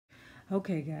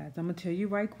Okay, guys, I'm gonna tell you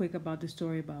right quick about the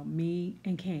story about me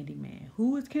and Candyman.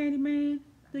 Who is Candyman?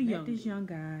 This young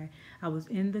guy. I was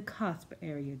in the cusp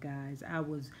area, guys.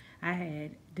 I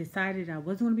had decided I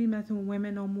wasn't gonna be messing with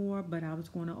women no more, but I was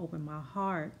gonna open my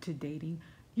heart to dating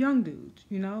young dudes,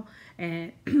 you know.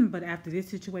 And but after this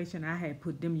situation, I had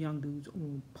put them young dudes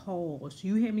on pause.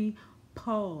 You hear me?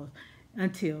 Pause.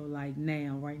 Until like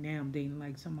now, right now, I'm dating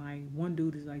like somebody. One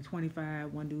dude is like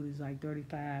 25, one dude is like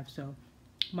 35. So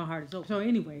my heart is open. So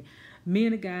anyway, me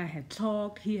and the guy had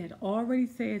talked. He had already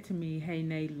said to me, "Hey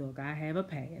Nate, look, I have a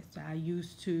past. I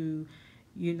used to,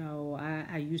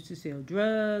 I used to sell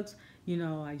drugs.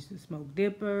 I used to smoke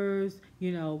dippers.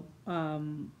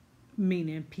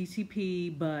 Meaning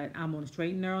PCP. But I'm on a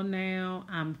straight and narrow now.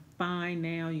 I'm fine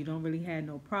now. You don't really have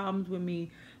no problems with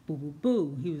me. Boo boo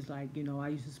boo." He was like, I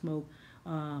used to smoke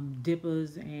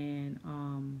dippers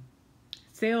and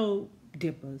sell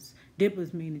dippers.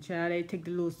 Dippers mean the child they take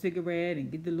the little cigarette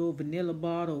and get the little vanilla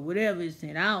bottle or whatever it's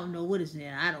in. I don't know what it's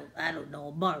in. I don't know,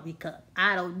 a Barbie cup.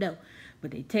 I don't know.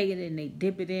 But they take it and they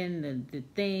dip it in the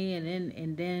thing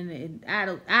and then I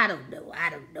don't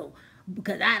know.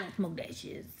 Because I don't smoke that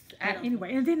shit.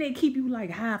 Anyway, and then they keep you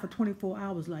like high for 24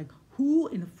 hours. Like, who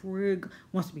in the frig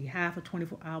wants to be high for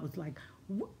 24 hours? Like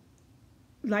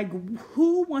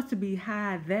who wants to be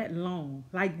high that long?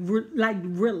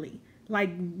 Really.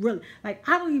 Like,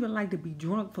 I don't even like to be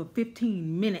drunk for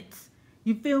 15 minutes.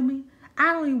 You feel me?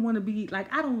 I don't even want to be, like,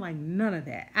 I don't like none of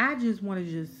that. I just want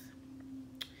to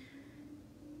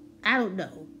I don't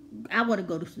know. I want to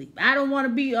go to sleep. I don't want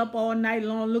to be up all night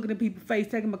long looking at people's face,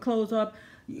 taking my clothes off,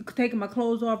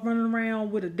 running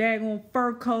around with a daggone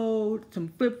fur coat, some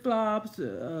flip-flops,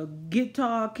 a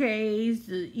guitar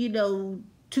case,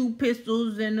 two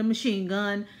pistols and a machine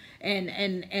gun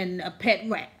and a pet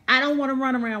rat. I don't want to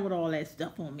run around with all that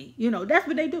stuff on me. That's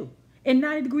what they do. In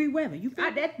 90-degree weather.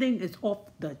 That thing is off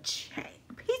the chain.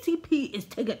 PCP is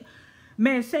taking,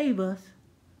 man, save us.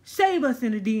 Save us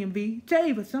in the DMV.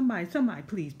 Save us. Somebody,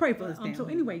 please pray for us. So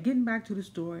anyway, getting back to the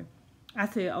story, I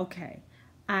said, okay,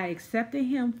 I accepted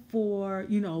him for,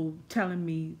 telling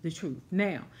me the truth.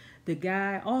 Now, the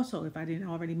guy also, if I didn't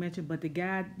already mention, but the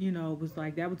guy, was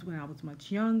like, that was when I was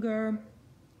much younger.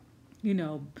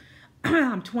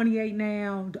 I'm 28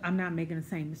 now. I'm not making the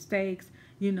same mistakes.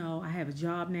 I have a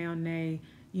job now and they,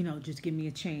 just give me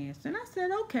a chance. And I said,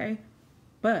 okay.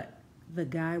 But the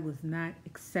guy was not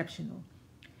exceptional.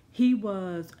 He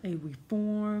was a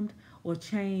reformed or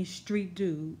changed street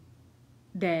dude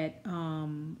that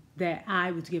that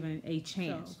I was given a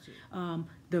chance.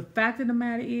 The fact of the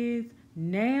matter is,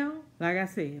 now, like I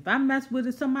said, if I mess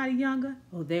with somebody younger,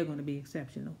 oh, they're going to be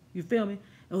exceptional. You feel me?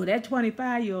 Oh, that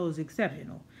 25-year-old is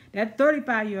exceptional. That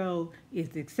 35-year-old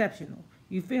is exceptional.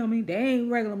 You feel me? They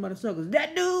ain't regular motherfuckers.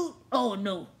 That dude, oh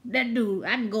no, that dude,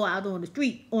 I can go out on the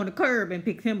street, on the curb and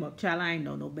pick him up. Child, I ain't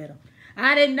know no better.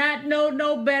 I did not know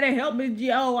no better. Help me,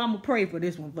 oh, I'm going to pray for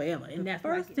this one forever. And that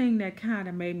first thing that kind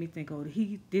of made me think, oh,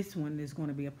 this one is going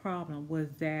to be a problem, was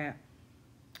that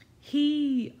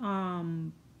he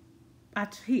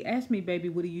asked me, baby,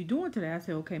 what are you doing today? I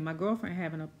said, okay, my girlfriend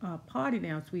having a party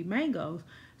down Sweet Mangoes,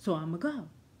 so I'm going to go.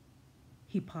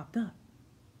 He popped up.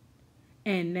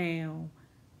 And now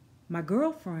my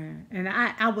girlfriend, and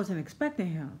I wasn't expecting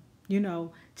him.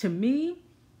 To me,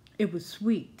 it was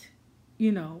sweet.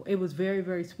 It was very,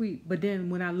 very sweet. But then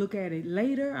when I look at it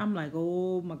later, I'm like,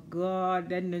 oh my God,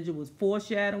 that ninja was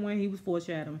foreshadowing. He was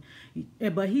foreshadowing.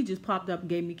 But he just popped up and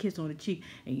gave me a kiss on the cheek.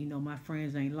 And my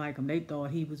friends ain't like him. They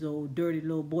thought he was an old dirty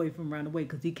little boy from around the way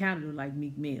because he kind of looked like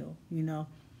Meek Mill,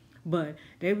 But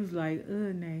they was like,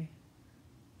 Nay,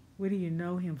 where do you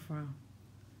know him from?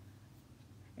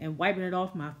 And wiping it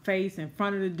off my face in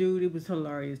front of the dude, it was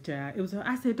hilarious, child.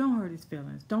 I said, don't hurt his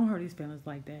feelings. Don't hurt his feelings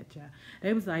like that, child.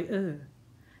 They was like,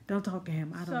 don't talk to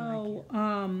him. I don't like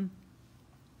him.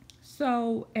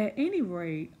 So at any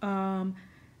rate, I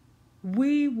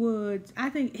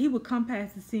think he would come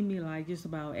past to see me like just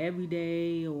about every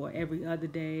day or every other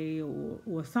day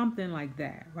or something like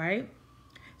that, right?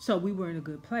 So we were in a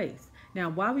good place. Now,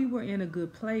 while we were in a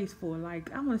good place for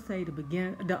like, I want to say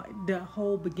the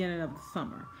whole beginning of the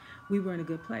summer, we were in a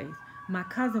good place. My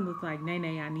cousin was like,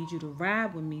 Nene, I need you to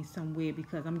ride with me somewhere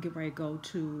because I'm getting ready to go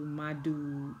to my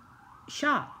dude's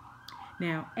shop.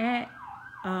 Now, at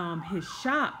his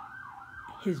shop,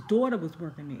 his daughter was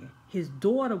working there. His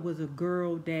daughter was a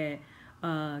girl that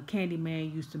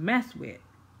Candyman used to mess with.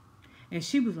 And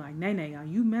she was like, Nene, are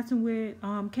you messing with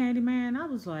Candyman? I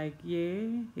was like,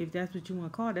 yeah, if that's what you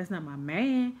want to call it. That's not my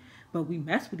man, but we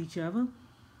mess with each other,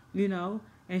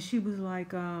 And she was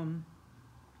like, oh,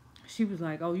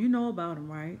 you know about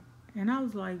him, right? And I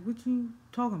was like, what you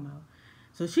talking about?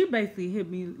 So she basically hit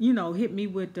me, hit me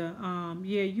with the,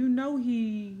 yeah,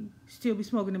 he still be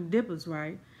smoking them dippers,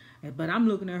 right? But I'm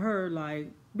looking at her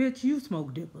like, bitch, you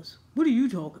smoke dippers. What are you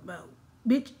talking about?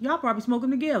 Bitch, y'all probably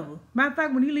smoking together. Matter of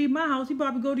fact, when he leave my house, he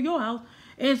probably go to your house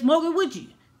and smoke it with you.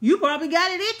 You probably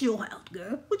got it at your house,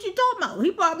 girl. What you talking about?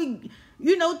 He probably,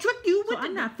 tricked you with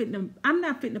I'm not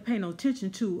fitting to pay no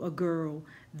attention to a girl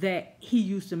that he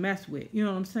used to mess with. You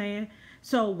know what I'm saying?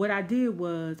 So what I did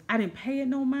was I didn't pay it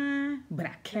no mind, but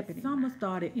I kept it. Summer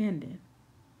started ending,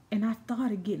 and I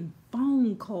started getting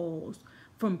phone calls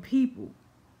from people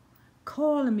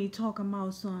calling me talking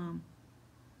about some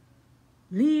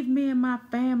leave me and my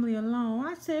family alone.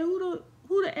 I said, who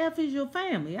the F is your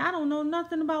family? I don't know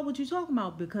nothing about what you're talking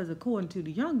about, because according to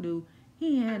the young dude,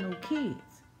 he ain't had no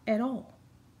kids at all.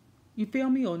 You feel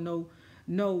me? Or no,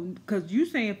 because you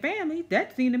saying family,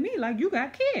 that seemed to me like you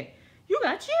got kids. You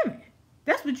got children.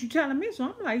 That's what you telling me. So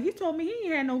I'm like, he told me he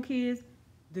ain't had no kids.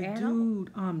 The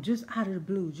dude, just out of the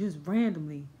blue, just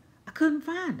randomly, I couldn't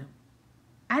find him.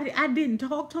 I didn't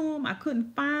talk to him. I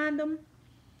couldn't find him.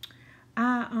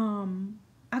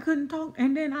 I couldn't talk.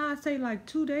 And then I'd say like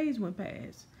 2 days went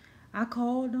past. I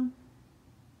called him.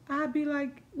 I'd be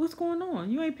like, what's going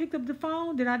on? You ain't picked up the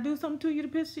phone? Did I do something to you to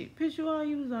piss you off?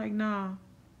 He was like, nah.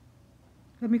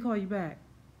 Let me call you back.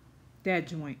 That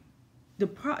joint.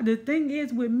 The thing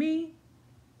is with me,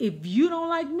 if you don't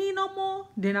like me no more,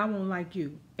 then I won't like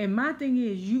you. And my thing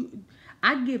is,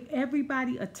 I give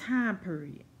everybody a time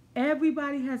period.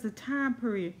 Everybody has a time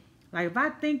period. Like if I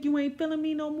think you ain't feeling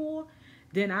me no more,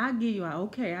 then I give you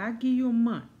I give you a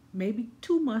month, maybe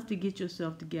 2 months to get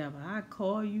yourself together. I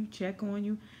call you, check on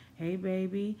you. Hey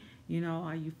baby,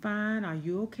 are you fine? Are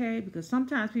you okay? Because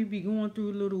sometimes people be going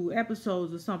through little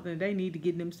episodes or something they need to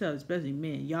get themselves, especially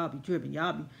men. Y'all be tripping.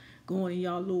 Y'all be going in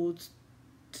y'all little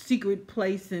secret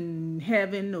place in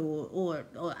heaven or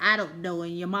I don't know,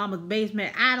 in your mama's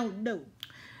basement. I don't know.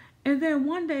 And then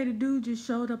one day the dude just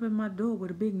showed up at my door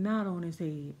with a big knot on his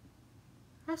head.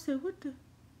 I said,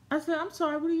 I said, I'm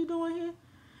sorry, what are you doing here?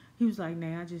 He was like,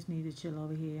 nah, I just need to chill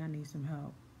over here. I need some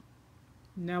help.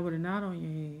 Now with a knot on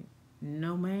your head.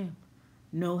 No, ma'am.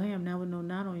 No, ham. Now with no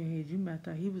knot on your head. You messed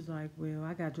up. He was like, well,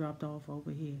 I got dropped off over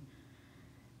here.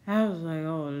 I was like,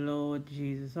 oh, Lord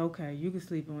Jesus. Okay, you can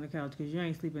sleep on the couch because you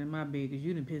ain't sleeping in my bed because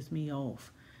you done pissed me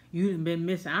off. You done been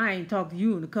missing. I ain't talked to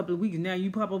you in a couple of weeks. Now you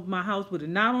pop up at my house with a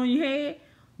knot on your head.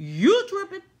 You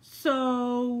tripping.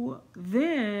 So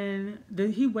then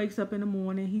he wakes up in the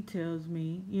morning. He tells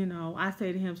me, I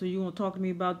say to him, so you going to talk to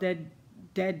me about that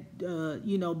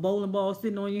bowling ball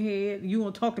sitting on your head? You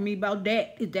going to talk to me about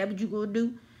that? Is that what you going to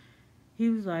do? He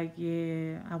was like,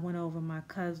 yeah, I went over to my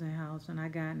cousin's house and I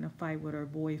got in a fight with her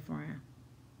boyfriend.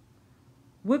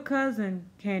 What cousin,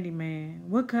 Candyman?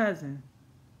 What cousin?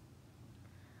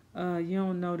 You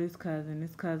don't know this cousin.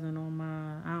 This cousin on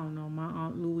my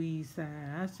Aunt Louise's side.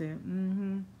 I said,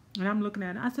 mm-hmm. And I'm looking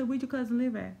at him. I said, where your cousin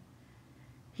live at?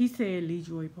 He said,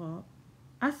 Leroy Park.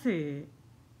 I said,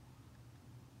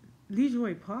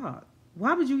 Leroy Park?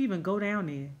 Why would you even go down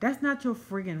there? That's not your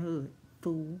friggin' hood,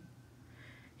 fool.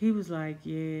 He was like,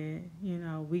 yeah,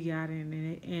 we got in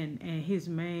it, and his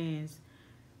mans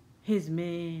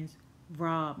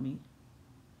robbed me.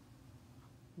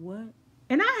 What?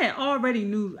 And I already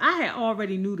knew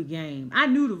the game. I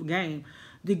knew the game.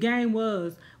 The game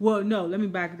was, well, no, let me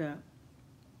back it up.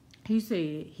 He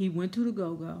said he went to the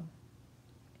go-go.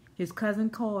 His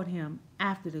cousin called him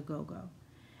after the go-go.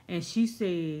 And she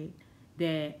said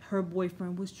that her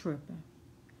boyfriend was tripping.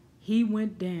 He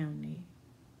went down there.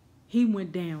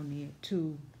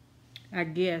 To, I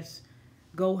guess,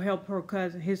 go help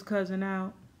his cousin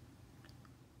out.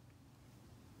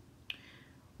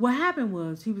 What happened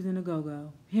was he was in a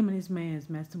go-go. Him and his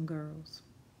mans met some girls.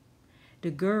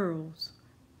 The girls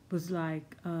was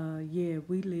like, yeah,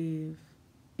 we live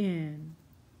in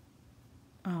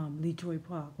Leroy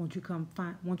Park. Won't you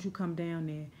come down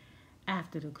there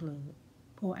after the club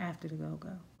or after the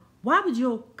go-go? Why would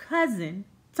your cousin,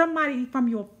 somebody from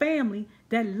your family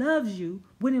that loves you,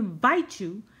 would invite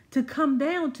you to come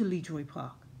down to Leroy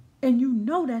Park? And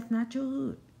that's not your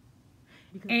hood.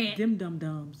 Because them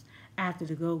dum-dums, after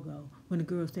the go-go, when the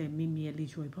girl said, meet me at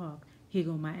Leroy Park, here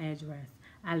go my address.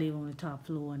 I live on the top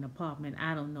floor in an apartment,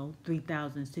 I don't know,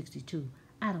 3062.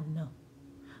 I don't know.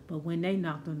 But when they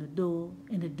knocked on the door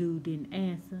and the dude didn't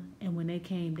answer, and when they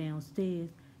came downstairs,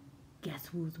 guess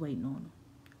who was waiting on them?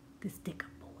 The stick-up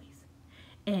boys.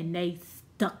 And they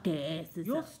stuck their asses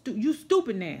up. You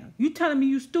stupid now. You telling me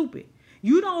you stupid.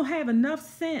 You don't have enough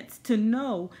sense to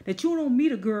know that you don't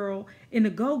meet a girl in a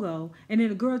go-go and then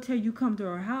the girl tell you come to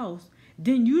her house.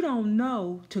 Then you don't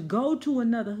know to go to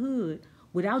another hood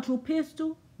without your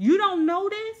pistol. You don't know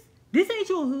this? This ain't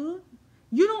your hood.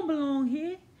 You don't belong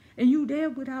here. And you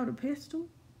there without a pistol?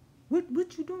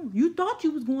 What you doing? You thought you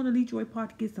was going to Detroit Park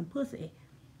to get some pussy.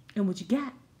 And what you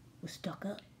got was stuck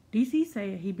up. DC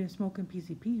said he been smoking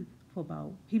PCP for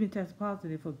about, he been tested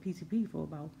positive for PCP for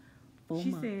about 4 months.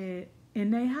 She said,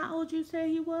 and they, how old you say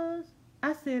he was?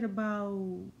 I said about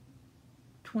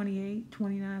 28,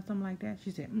 29, something like that.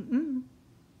 She said,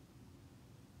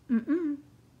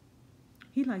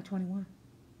 He like 21.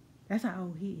 That's how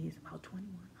old he is, about 21.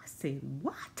 I said,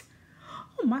 what?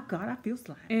 Oh my God, I feel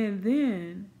slight. And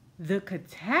then the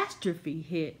catastrophe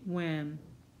hit when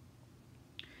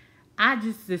I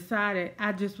just decided,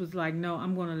 I just was like, no,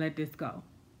 I'm going to let this go.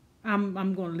 I'm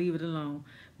going to leave it alone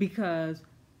because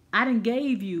I done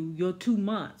gave you your 2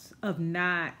 months of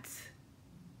not,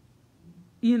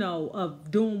 you know,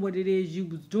 of doing what it is you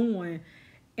was doing,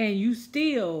 and you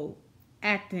still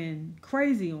acting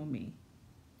crazy on me.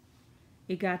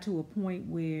 It got to a point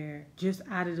where just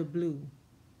out of the blue,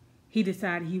 he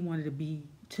decided he wanted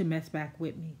to mess back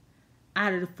with me.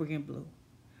 Out of the friggin' blue.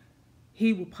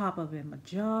 He would pop up at my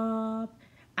job.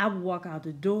 I would walk out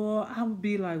the door. I would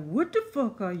be like, what the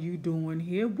fuck are you doing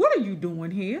here? What are you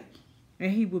doing here? And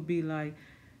he would be like,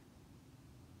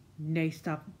 Nate,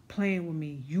 stop playing with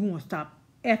me. You want to stop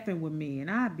effing with me. And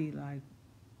I'd be like,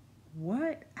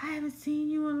 what? I haven't seen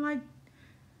you in like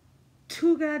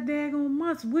 2 goddamn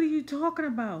months. What are you talking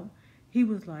about? He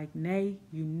was like, Nay,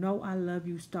 you know I love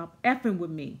you. Stop effing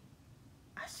with me.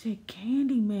 I said,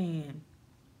 Candyman,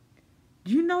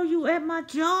 do you know you at my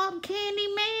job,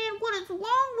 Candyman? What is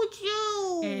wrong with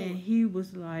you? And he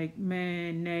was like,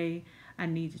 man, Nay, I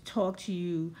need to talk to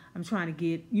you. I'm trying to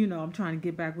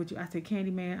get back with you. I said,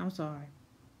 Candyman, I'm sorry.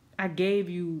 I gave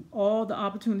you all the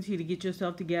opportunity to get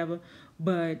yourself together,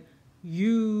 but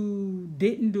you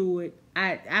didn't do it.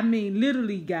 I mean,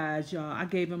 literally, guys, y'all, I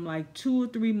gave him like 2 or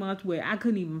 3 months where I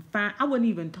wasn't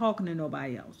even talking to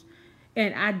nobody else.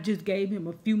 And I just gave him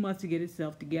a few months to get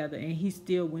himself together, and he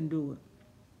still wouldn't do it.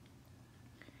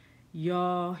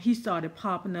 Y'all, he started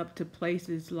popping up to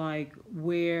places like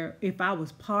where if I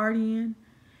was partying,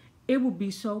 it would be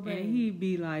so bad. And he'd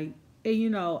be like, you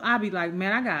know, I'd be like,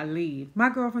 man, I gotta leave. My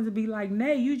girlfriends would be like,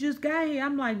 Nay, you just got here.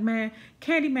 I'm like, man,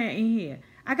 Candyman in here.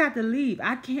 I got to leave.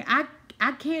 I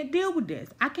can't deal with this.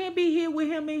 I can't be here with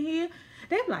him in here.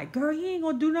 They be like, girl, he ain't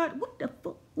gonna do nothing. What the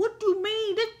fuck? What do you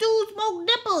mean? This dude smoke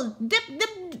dippers. They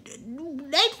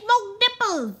smoke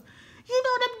dippers. You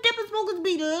know them dipper smokers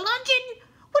be lunching?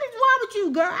 What is wrong with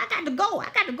you, girl? I got to go.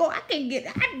 I can't get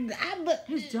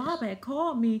His job had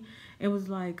called me and was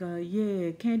like,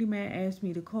 yeah, Candyman asked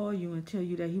me to call you and tell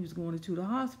you that he was going to the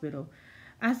hospital.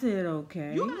 I said,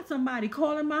 okay. You got somebody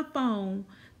calling my phone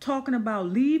talking about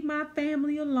leave my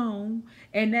family alone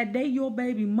and that they your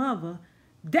baby mother.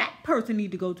 That person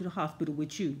need to go to the hospital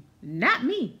with you, not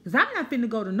me, because I'm not finna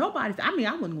go to nobody's. I mean,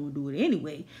 I wasn't gonna do it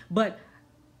anyway, but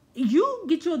you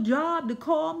get your job to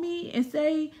call me and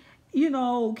say, you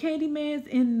know, Candyman's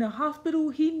in the hospital.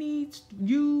 He needs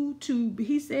you to,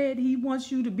 he said he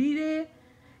wants you to be there,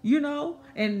 you know,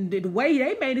 and the way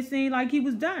they made it seem like he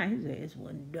was dying. His ass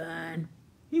wasn't dying.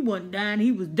 He wasn't dying.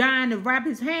 He was dying to wrap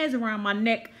his hands around my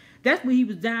neck. That's what he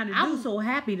was dying to do. I was so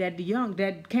happy that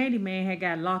that Candyman had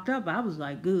got locked up. I was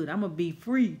like, good, I'm going to be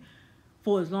free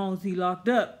for as long as he locked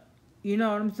up. You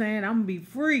know what I'm saying? I'm going to be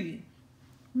free.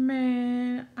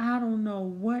 Man, I don't know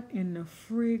what in the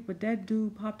frig, but that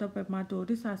dude popped up at my door.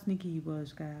 This is how sneaky he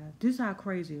was, guys. This is how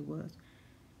crazy it was.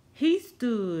 He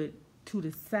stood to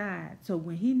the side. So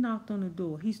when he knocked on the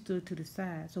door, he stood to the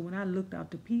side. So when I looked out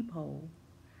the peephole,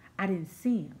 I didn't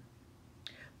see him.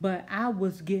 But I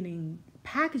was getting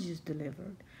packages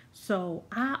delivered. So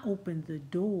I opened the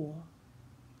door.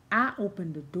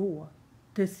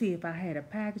 To see if I had a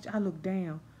package. I looked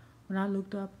down. When I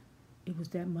looked up, it was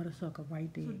that mother sucker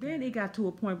right there. So then it got to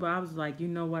a point where I was like, you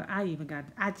know what? I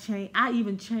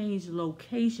even changed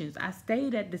locations. I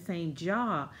stayed at the same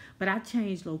job, but I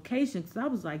changed locations because I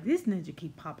was like, this ninja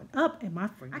keep popping up in my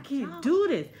freaking I can't do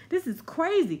this. This is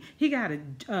crazy. He got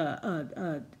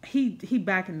he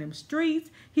back in them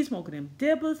streets. He smoking them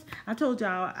dippers. I told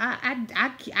y'all,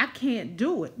 I can't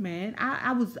do it, man.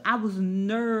 I was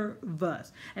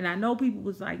nervous, and I know people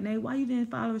was like, Nate, why you didn't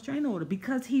follow a restraining order?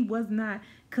 Because he was not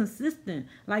consistent.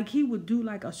 Like he would do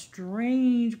like a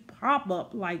strange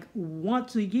pop-up like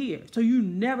once a year, so you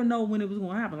never know when it was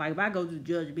going to happen. Like if I go to the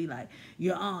judge and be like,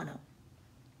 Your Honor,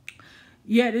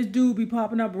 yeah, this dude be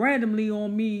popping up randomly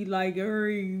on me like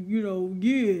every, you know,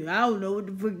 yeah, I don't know what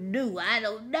the fuck to do. I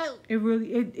don't know.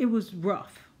 It was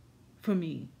rough for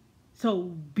me.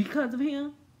 So because of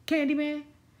him, Candyman,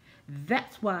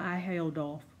 that's why I held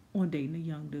off on dating a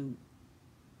young dude.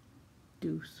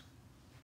 Deuce.